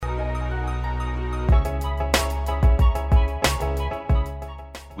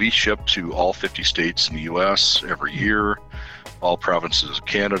We ship to all 50 states in the U.S. every year, all provinces of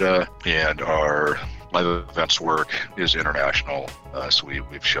Canada, and our live events work is international. So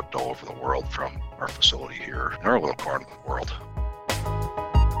we've shipped all over the world from our facility here in our little corner of the world.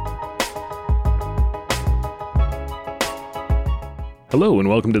 Hello and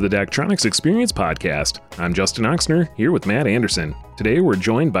welcome to the Daktronics Experience Podcast. I'm Justin Oxner, here with Matt Anderson. Today we're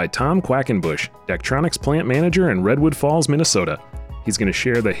joined by Tom Quackenbush, Daktronics Plant Manager in Redwood Falls, Minnesota. He's going to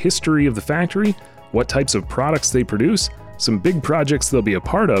share the history of the factory, what types of products they produce, some big projects they'll be a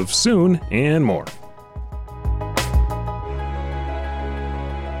part of soon, and more.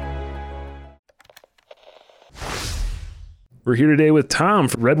 We're here today with Tom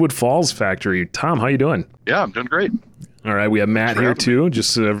from Redwood Falls Factory. Tom, how you doing? Yeah, I'm doing great. All right, we have Matt here too.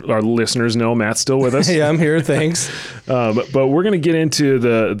 Just so our listeners know, Matt's still with us. Yeah, I'm here. Thanks. But we're going to get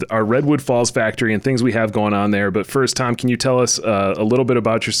into our Redwood Falls factory and things we have going on there. But first, Tom, can you tell us a little bit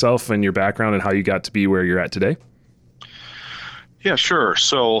about yourself and your background and how you got to be where you're at today? Yeah, sure.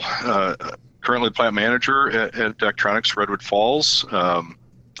 So currently plant manager at Daktronics Redwood Falls.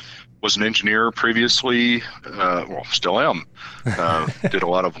 Was an engineer previously, still am. Did a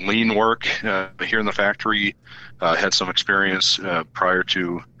lot of lean work here in the factory. Had some experience prior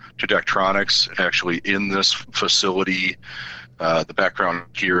to Daktronics, actually in this facility. The background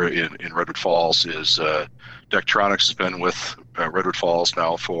here in Redwood Falls is Daktronics has been with Redwood Falls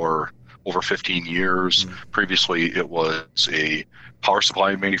now for over 15 years. Mm-hmm. Previously, it was a power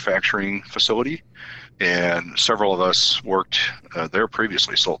supply manufacturing facility, and several of us worked there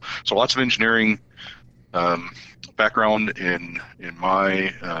previously. So lots of engineering background in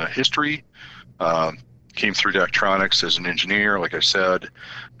my history. Came through Daktronics as an engineer, like I said,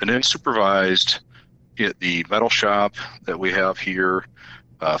 and then supervised the metal shop that we have here,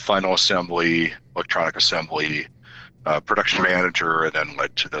 final assembly, electronic assembly, production manager, and then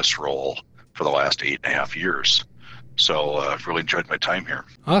led to this role for the last 8.5 years. So I've really enjoyed my time here.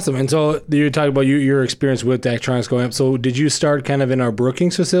 Awesome. And so you talked about your experience with Daktronics going up. So did you start kind of in our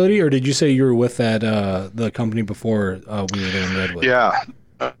Brookings facility, or did you say you were with that the company before we were there in Redwood? Yeah.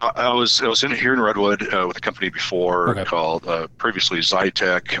 I was here in Redwood with a company before called previously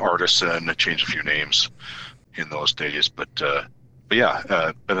Zytec, Artisan. Changed a few names in those days, but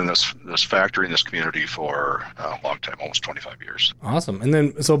yeah, been in this factory in this community for a long time, almost 25 years. Awesome. And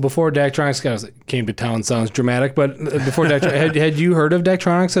then so before Daktronics came to town, sounds dramatic, but before Daktronics, had you heard of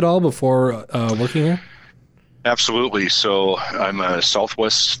Daktronics at all before working here? Absolutely. So I'm a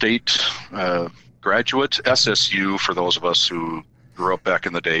Southwest State graduate, SSU for those of us who grew up back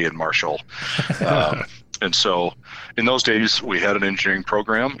in the day in Marshall. And so in those days, we had an engineering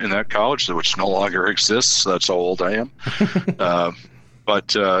program in that college, which no longer exists. That's how old I am.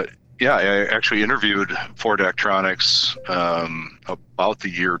 But I actually interviewed for Daktronics about the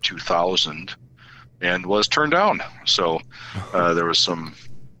year 2000 and was turned down. So there was some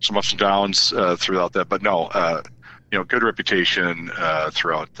ups and downs throughout that. But no, good reputation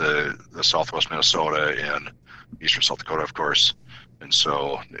throughout the Southwest Minnesota and Eastern South Dakota, of course. And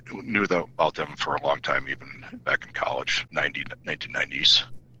so knew about them for a long time, even back in college, 1990s.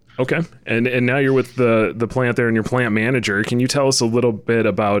 Okay. And now you're with the plant there and you're plant manager. Can you tell us a little bit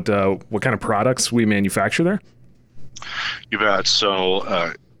about what kind of products we manufacture there? You bet.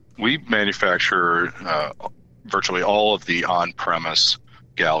 So we manufacture virtually all of the on-premise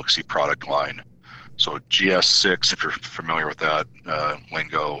Galaxy product line. So GS6, if you're familiar with that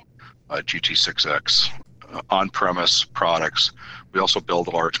lingo, GT6X, on-premise products. We also build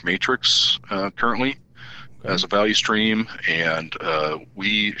a large matrix currently as a value stream, and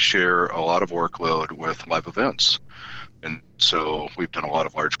we share a lot of workload with live events. And so we've done a lot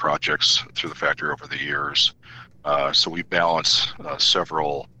of large projects through the factory over the years. So we balance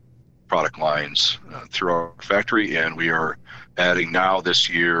several product lines through our factory, and we are adding now this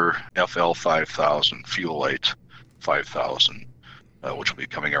year FL 5000, Fuel Light 5000, which will be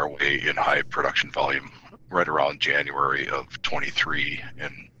coming our way in high production volume right around January of 23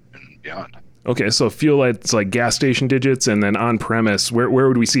 and beyond. Okay, so Fuel Light's like gas station digits, and then on-premise, where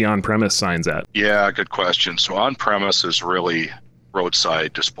would we see on-premise signs at? Yeah, good question. So on-premise is really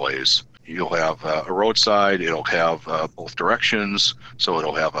roadside displays. You'll have a roadside, it'll have both directions, so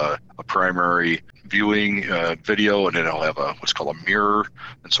it'll have a primary viewing video, and then it'll have what's called a mirror,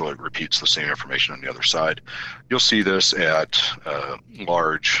 and so it repeats the same information on the other side. You'll see this at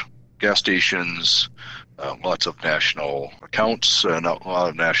large gas stations, lots of national accounts and a lot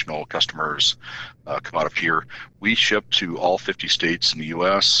of national customers come out of here. We ship to all 50 states in the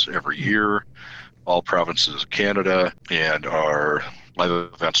U.S. every year, all provinces of Canada, and our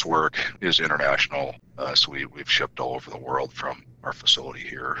live events work is international. So we've shipped all over the world from our facility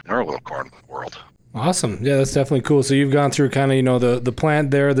here in our little corner of the world. Awesome. Yeah, that's definitely cool. So you've gone through kind of, the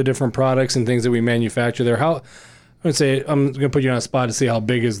plant there, the different products and things that we manufacture there. I'm going to put you on a spot to see how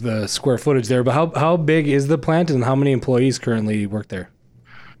big is the square footage there, but how big is the plant and how many employees currently work there?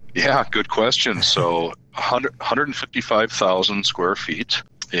 Yeah, good question. So 155,000 square feet.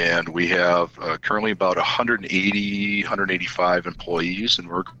 And we have currently about 185 employees, and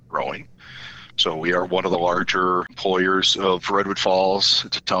we're growing. So we are one of the larger employers of Redwood Falls.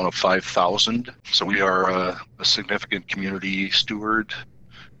 It's a town of 5,000. So we are a significant community steward,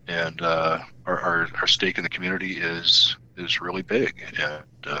 and our stake in the community is really big and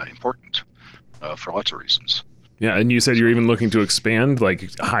important for lots of reasons. Yeah, and you said you're even looking to expand, like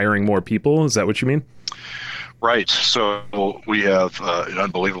hiring more people. Is that what you mean? Right. So we have an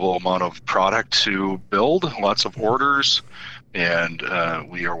unbelievable amount of product to build, lots of orders, and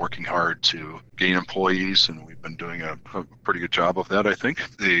we are working hard to gain employees, and we've been doing a pretty good job of that, I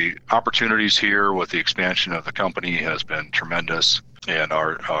think. The opportunities here with the expansion of the company has been tremendous, and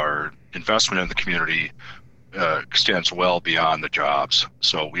our investment in the community extends well beyond the jobs.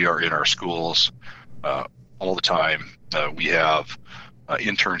 So we are in our schools all the time. We have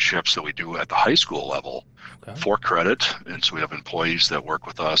internships that we do at the high school level for credit, and so we have employees that work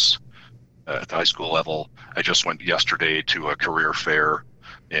with us at the high school level. I just went yesterday to a career fair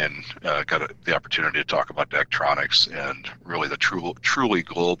and got the opportunity to talk about Daktronics and really the truly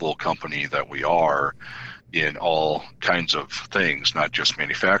global company that we are in all kinds of things, not just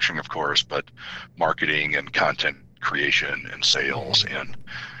manufacturing, of course, but marketing and content creation and sales and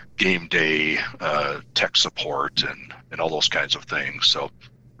game day, tech support and all those kinds of things. So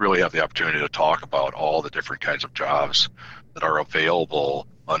really have the opportunity to talk about all the different kinds of jobs that are available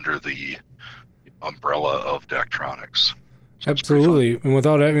under the umbrella of Daktronics. So absolutely. And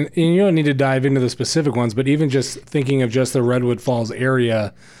without, and you don't need to dive into the specific ones, but even just thinking of just the Redwood Falls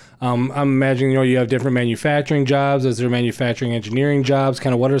area, I'm imagining, you have different manufacturing jobs. Is there manufacturing engineering jobs?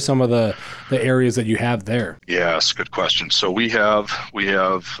 Kind of what are some of the areas that you have there? Yes, good question. So we have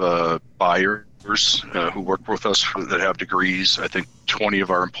buyers who work with us that have degrees. I think 20 of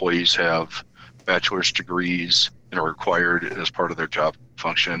our employees have bachelor's degrees and are required as part of their job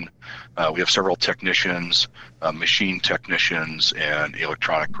function. We have several technicians, machine technicians and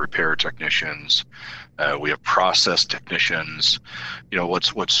electronic repair technicians. We have process technicians.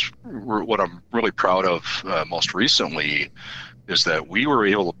 What I'm really proud of most recently is that we were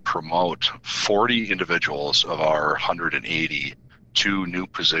able to promote 40 individuals of our 180 to new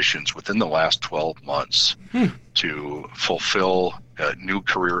positions within the last 12 months to fulfill new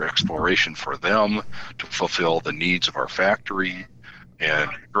career exploration for them, to fulfill the needs of our factory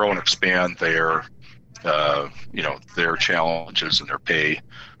and grow and expand their challenges and their pay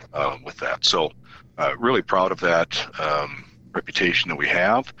with that. So really proud of that reputation that we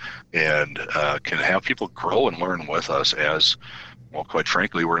have, and can have people grow and learn with us as, well, quite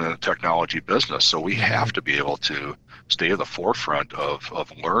frankly, we're in the technology business. So we have to be able to stay at the forefront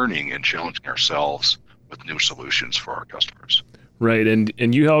of learning and challenging ourselves with new solutions for our customers. Right,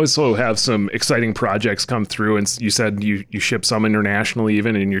 and you also have some exciting projects come through, and you said you ship some internationally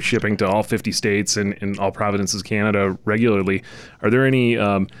even, and you're shipping to all 50 states and all provinces, Canada regularly. Are there any,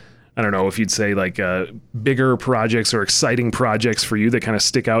 I don't know if you'd say like bigger projects or exciting projects for you that kind of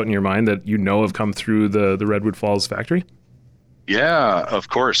stick out in your mind that have come through the Redwood Falls factory? Yeah, of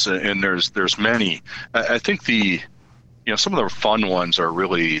course, and there's many. I think some of the fun ones are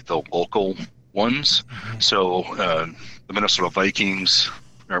really the local ones. So the Minnesota Vikings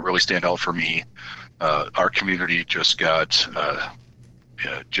really stand out for me. Our community just got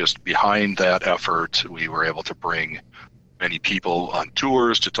just behind that effort. We were able to bring many people on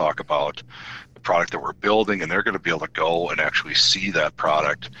tours to talk about the product that we're building, and they're going to be able to go and actually see that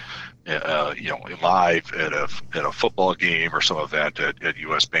product live at a football game or some event at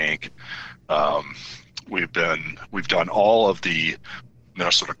US Bank. We've done all of the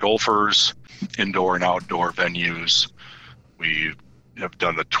Minnesota Gophers indoor and outdoor venues. We have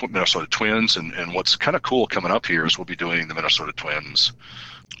done the Minnesota Twins, and what's kind of cool coming up here is we'll be doing the Minnesota Twins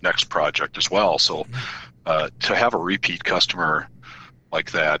next project as well. So to have a repeat customer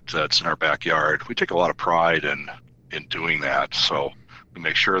like that's in our backyard, we take a lot of pride in doing that. So we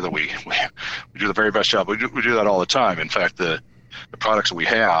make sure that we do the very best job. We do that all the time. In fact, the products that we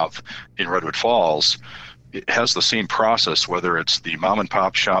have in Redwood Falls, it has the same process, whether it's the mom and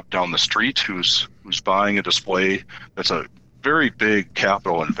pop shop down the street who's buying a display that's a very big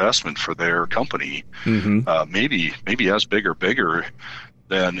capital investment for their company, maybe as big or bigger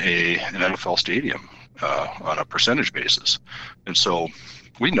than an NFL stadium. on a percentage basis. And so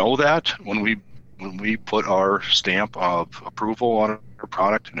we know that when we put our stamp of approval on our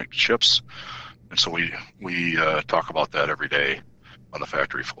product and it ships. And so we talk about that every day on the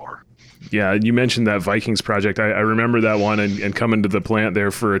factory floor. Yeah, you mentioned that Vikings project. I remember that one and coming to the plant there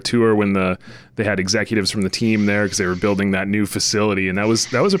for a tour when they had executives from the team there because they were building that new facility, and that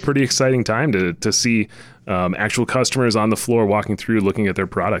was a pretty exciting time to see actual customers on the floor walking through, looking at their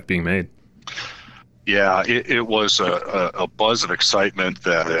product being made. Yeah, it was a buzz of excitement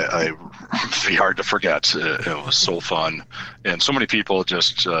that it'd be hard to forget. It was so fun, and so many people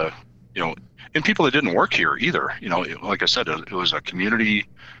just and people that didn't work here either. Like I said, it was a community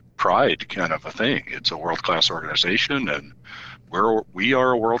pride kind of a thing. It's a world-class organization, and we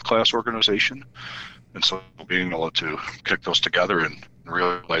are a world-class organization. And so being able to kick those together and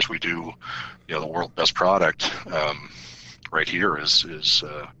realize we do, the world's best product right here is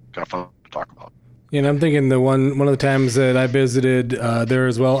kind of fun to talk about. And I'm thinking one of the times that I visited there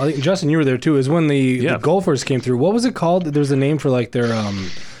as well, I think, Justin, you were there too, is when the golfers came through. What was it called? There's a name for like their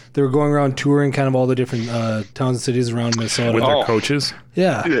they were going around touring kind of all the different towns and cities around Minnesota. With their coaches?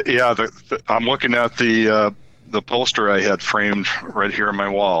 Yeah. Yeah, I'm looking at the poster I had framed right here on my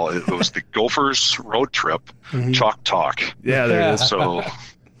wall. It was the Gophers Road Trip, Chalk Talk. Yeah, there it is. So,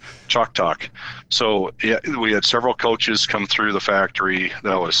 Chalk Talk. So, yeah, we had several coaches come through the factory.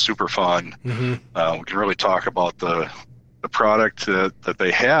 That was super fun. We can really talk about the product that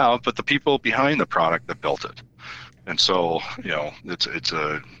they have, but the people behind the product that built it. And so,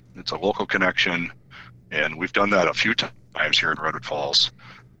 it's a local connection, and we've done that a few times here in Redwood Falls.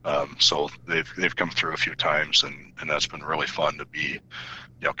 So they've come through a few times, and that's been really fun to be,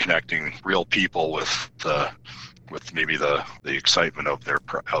 connecting real people with maybe the excitement of their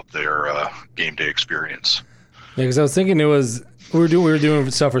game day experience. Yeah, because I was thinking we were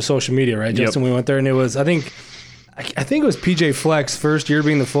doing stuff for social media, right, Justin? Yep. We went there, and it was, I think it was PJ Fleck's first year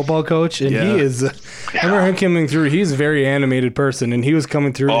being the football coach, and he is. I remember him coming through. He's a very animated person, and he was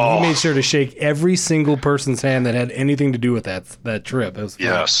coming through. And he made sure to shake every single person's hand that had anything to do with that trip. It was fun.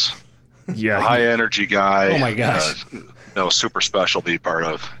 Yes, high energy guy. Oh my gosh, that was super special to be part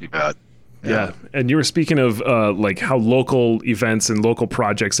of. You bet. Yeah, and you were speaking of like how local events and local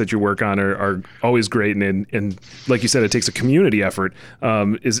projects that you work on are always great, and like you said, it takes a community effort.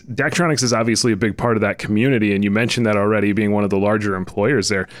 Daktronics is obviously a big part of that community, and you mentioned that already, being one of the larger employers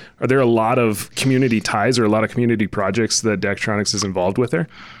there. Are there a lot of community ties or a lot of community projects that Daktronics is involved with there?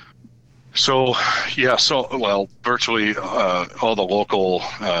 So virtually all the local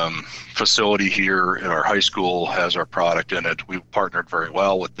facility here at our high school has our product in it. We've partnered very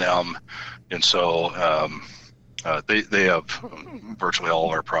well with them, and so they have virtually all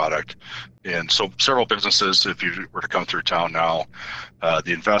of our product. And so several businesses, if you were to come through town now,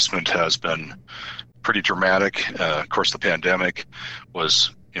 the investment has been pretty dramatic. Of course, the pandemic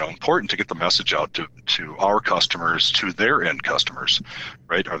was important to get the message out to our customers, to their end customers,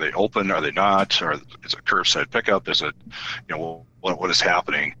 right? Are they open? Are they not? Or is it curbside pickup? Is it, what is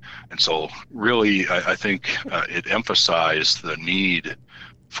happening? And so really, I think it emphasized the need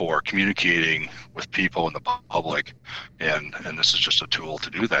for communicating with people in the public, and this is just a tool to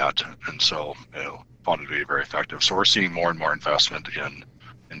do that. And so, found it to be very effective. So we're seeing more and more investment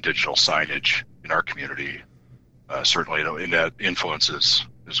in digital signage in our community. Certainly, and that influences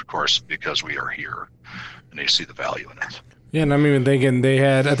is, of course, because we are here and they see the value in it. Yeah, and I'm even thinking we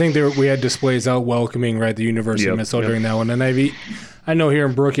had displays out welcoming, right, the University of Minnesota during that one. And I know here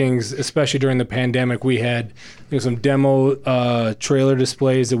in Brookings, especially during the pandemic, we had some demo trailer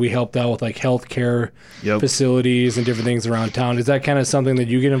displays that we helped out with, like healthcare facilities and different things around town. Is that kind of something that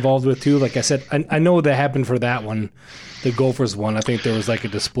you get involved with too? Like I said, I know that happened for that one. The Gophers one, I think there was like a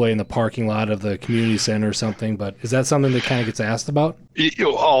display in the parking lot of the community center or something, but is that something that kind of gets asked about?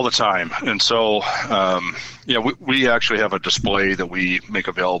 All the time. And so, we actually have a display that we make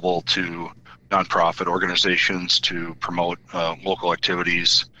available to nonprofit organizations to promote local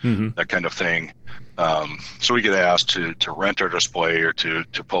activities, that kind of thing. So we get asked to rent our display or to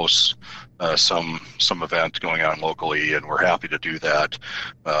post some event going on locally, and we're happy to do that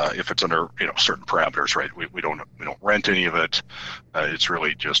if it's under certain parameters, right? We don't rent any of it. It's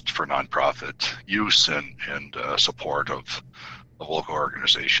really just for nonprofit use and support of local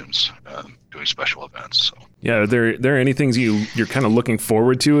organizations doing special events. So. Yeah, are there any things you're kind of looking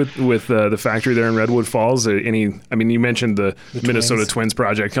forward to with the factory there in Redwood Falls? You mentioned the Minnesota Twins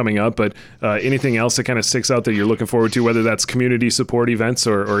project coming up, but anything else that kind of sticks out that you're looking forward to, whether that's community support events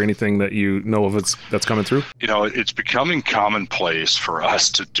or anything that you know of that's coming through? It's becoming commonplace for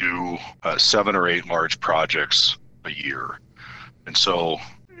us to do 7 or 8 large projects a year. And so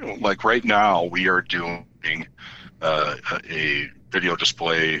like right now, we are doing a video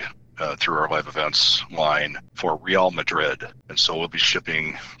display through our live events line for Real Madrid. And so we'll be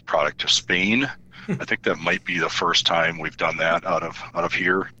shipping product to Spain. I think that might be the first time we've done that out of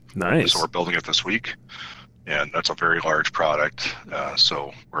here. Nice. So we're building it this week. And that's a very large product.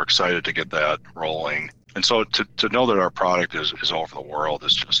 So we're excited to get that rolling. And so to know that our product is all over the world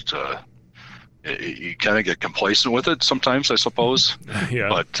is just, you kind of get complacent with it sometimes, I suppose. Yeah.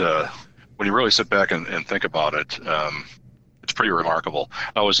 But when you really sit back and think about it, it's pretty remarkable.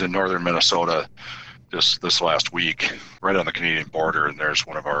 I was in northern Minnesota this last week, right on the Canadian border, and there's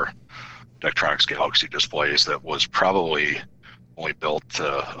one of our Daktronics Galaxy displays that was probably only built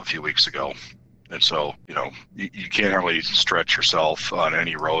a few weeks ago. And so, you can't really stretch yourself on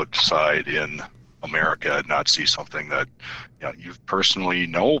any roadside in America and not see something that you personally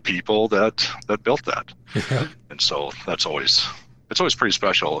know people that built that. Yeah. And so it's always pretty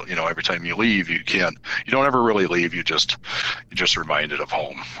special. Every time you leave, you don't ever really leave. You're just reminded of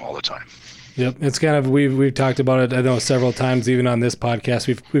home all the time. Yep, it's kind of we've talked about it. I know several times, even on this podcast.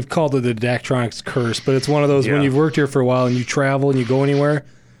 We've called it the Daktronics curse, but it's one of those when you've worked here for a while and you travel and you go anywhere,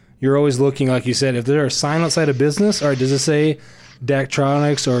 you're always looking, like you said, if there's a sign outside a business, or does it say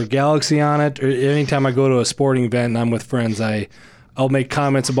Daktronics or Galaxy on it? Or anytime I go to a sporting event and I'm with friends, I'll make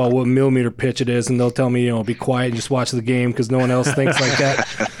comments about what millimeter pitch it is, and they'll tell me, be quiet and just watch the game because no one else thinks like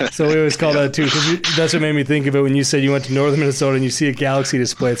that. So we always call that too, because that's what made me think of it when you said you went to northern Minnesota and you see a Galaxy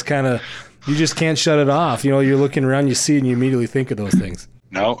display. It's kind of, you just can't shut it off. You're looking around, you see it, and you immediately think of those things.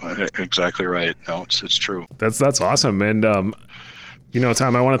 No, exactly right. No, it's true. That's awesome. And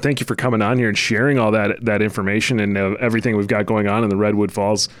Tom, I want to thank you for coming on here and sharing all that information and everything we've got going on in the Redwood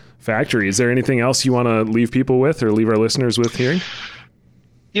Falls factory. Is there anything else you want to leave people with or leave our listeners with hearing?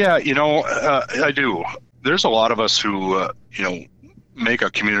 Yeah, I do. There's a lot of us who, make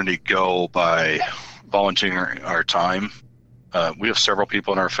a community go by volunteering our time. We have several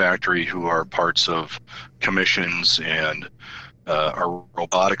people in our factory who are parts of commissions, and our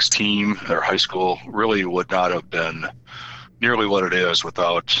robotics team at our high school really would not have been nearly what it is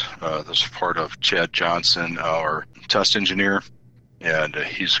without the support of Chad Johnson, our test engineer. And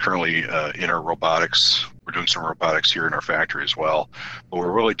he's currently in our robotics. We're doing some robotics here in our factory as well. But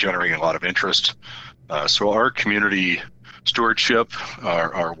we're really generating a lot of interest. So our community stewardship,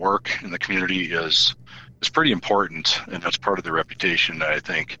 our work in the community is pretty important, and that's part of the reputation that I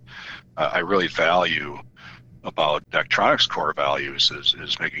think I really value about Daktronics' core values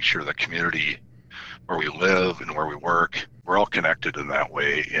is making sure the community where we live and where we work, we're all connected in that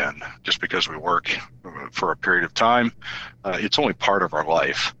way. And just because we work for a period of time, it's only part of our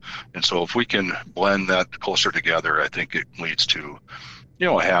life. And so if we can blend that closer together, I think it leads to,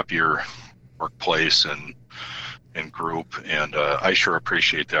 a happier workplace and group. And I sure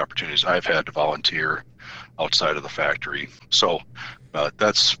appreciate the opportunities I've had to volunteer outside of the factory. So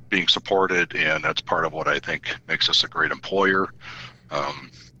that's being supported, and that's part of what I think makes us a great employer.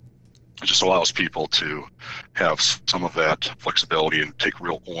 It just allows people to have some of that flexibility and take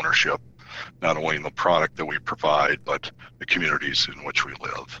real ownership, not only in the product that we provide, but the communities in which we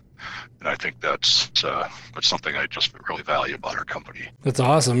live. And I think that's something I just really value about our company. That's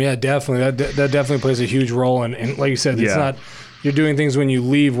awesome. Yeah, definitely. That definitely plays a huge role. And like you said, it's not, you're doing things when you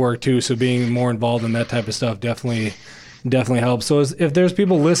leave work too. So being more involved in that type of stuff definitely helps. So if there's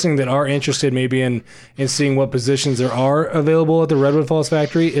people listening that are interested maybe in seeing what positions there are available at the Redwood Falls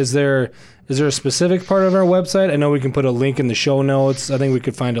factory, is there a specific part of our website? I know we can put a link in the show notes. I think we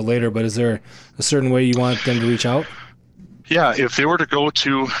could find it later, but is there a certain way you want them to reach out? Yeah, if they were to go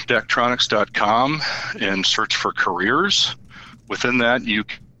to Daktronics.com and search for careers, within that you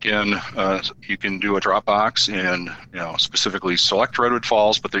can do a drop box and specifically select Redwood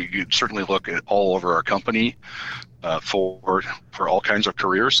Falls, but you can certainly look at all over our company for all kinds of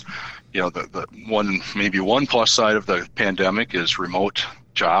careers. The one plus side of the pandemic is remote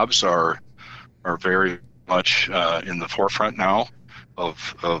jobs are very much in the forefront now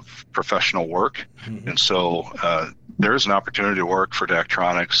of professional work. Mm-hmm. And so there's an opportunity to work for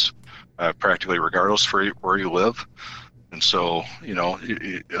Daktronics practically regardless for where you live. And so,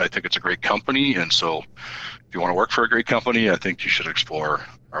 I think it's a great company. And so if you want to work for a great company, I think you should explore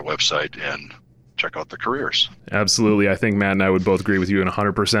our website and check out the careers. Absolutely. I think Matt and I would both agree with you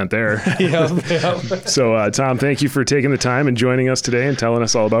 100% there. Yep. So, Tom, thank you for taking the time and joining us today and telling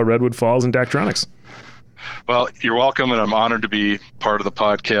us all about Redwood Falls and Daktronics. Well, you're welcome, and I'm honored to be part of the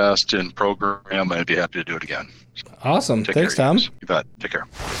podcast and program. I'd be happy to do it again. Awesome. Thanks, Tom. You bet. Take care.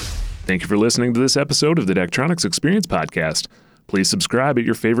 Thank you for listening to this episode of the Daktronics Experience Podcast. Please subscribe at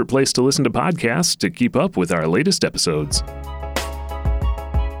your favorite place to listen to podcasts to keep up with our latest episodes.